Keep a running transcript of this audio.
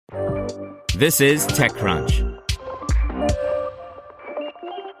This is TechCrunch.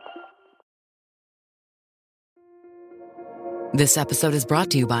 This episode is brought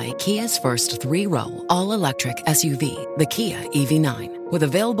to you by Kia's first three-row, all-electric SUV, the Kia EV9, with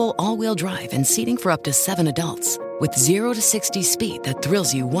available all-wheel drive and seating for up to 7 adults, with 0 to 60 speed that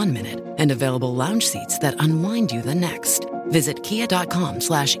thrills you 1 minute and available lounge seats that unwind you the next. Visit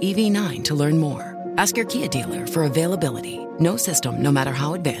kia.com/EV9 to learn more. Ask your Kia dealer for availability. No system, no matter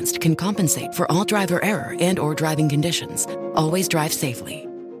how advanced, can compensate for all driver error and or driving conditions. Always drive safely.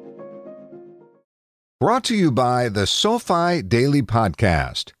 Brought to you by the SoFi Daily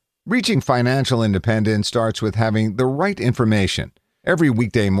Podcast. Reaching financial independence starts with having the right information. Every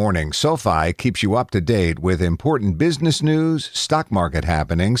weekday morning, SoFi keeps you up to date with important business news, stock market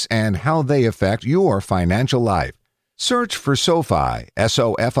happenings, and how they affect your financial life. Search for SoFi,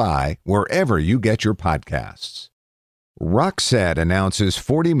 S-O-F-I, wherever you get your podcasts. Rockset announces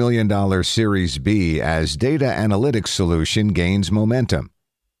 $40 million Series B as data analytics solution gains momentum.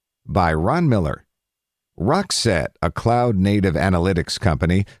 By Ron Miller. Rockset, a cloud-native analytics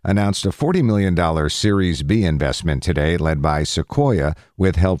company, announced a $40 million Series B investment today led by Sequoia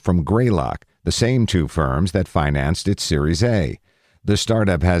with help from Greylock, the same two firms that financed its Series A. The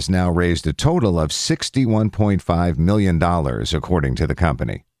startup has now raised a total of $61.5 million, according to the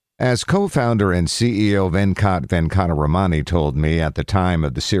company. As co-founder and CEO Venkat Venkataramani told me at the time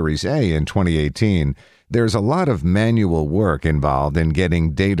of the Series A in 2018, there's a lot of manual work involved in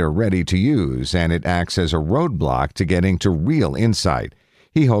getting data ready to use, and it acts as a roadblock to getting to real insight.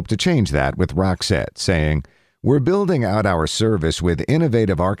 He hoped to change that with Rockset, saying, "We're building out our service with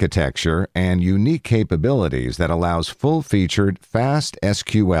innovative architecture and unique capabilities that allows full-featured, fast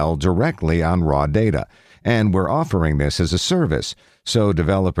SQL directly on raw data, and we're offering this as a service, so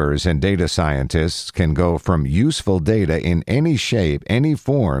developers and data scientists can go from useful data in any shape, any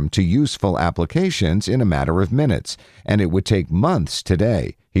form, to useful applications in a matter of minutes, and it would take months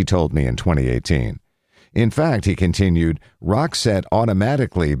today," he told me in 2018. In fact, he continued, Rockset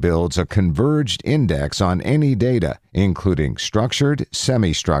automatically builds a converged index on any data, including structured,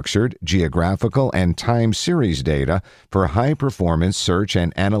 semi-structured, geographical, and time series data for high-performance search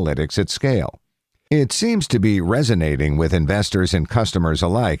and analytics at scale. It seems to be resonating with investors and customers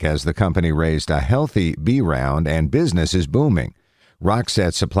alike as the company raised a healthy B round and business is booming.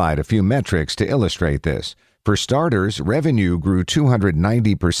 Rockset supplied a few metrics to illustrate this. For starters, revenue grew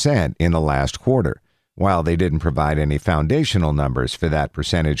 290% in the last quarter. While they didn't provide any foundational numbers for that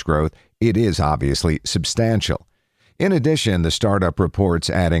percentage growth, it is obviously substantial. In addition, the startup reports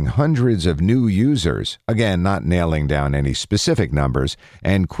adding hundreds of new users, again not nailing down any specific numbers,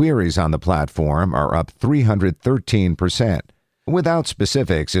 and queries on the platform are up 313%. Without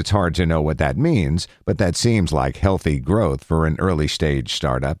specifics, it's hard to know what that means, but that seems like healthy growth for an early-stage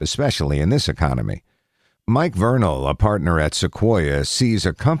startup, especially in this economy. Mike Vernal, a partner at Sequoia, sees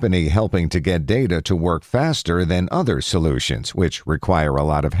a company helping to get data to work faster than other solutions, which require a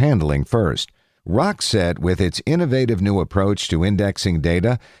lot of handling first. Rockset, with its innovative new approach to indexing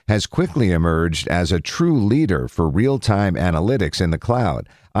data, has quickly emerged as a true leader for real-time analytics in the cloud.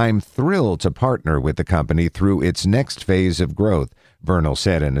 I'm thrilled to partner with the company through its next phase of growth, Vernal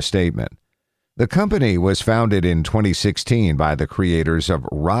said in a statement. The company was founded in 2016 by the creators of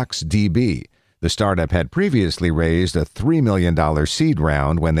RocksDB. The startup had previously raised a $3 million seed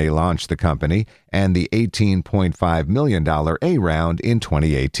round when they launched the company and the $18.5 million A round in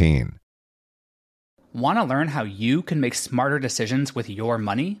 2018. Want to learn how you can make smarter decisions with your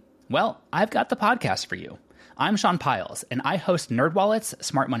money? Well, I've got the podcast for you. I'm Sean Piles, and I host NerdWallet's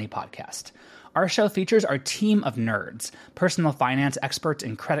Smart Money Podcast. Our show features our team of nerds, personal finance experts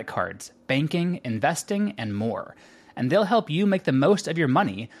in credit cards, banking, investing, and more. And they'll help you make the most of your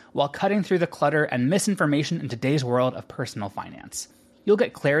money while cutting through the clutter and misinformation in today's world of personal finance. You'll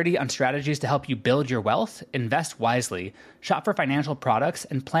get clarity on strategies to help you build your wealth, invest wisely, shop for financial products,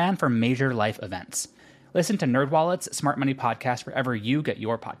 and plan for major life events. Listen to NerdWallet's Smart Money Podcast wherever you get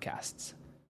your podcasts.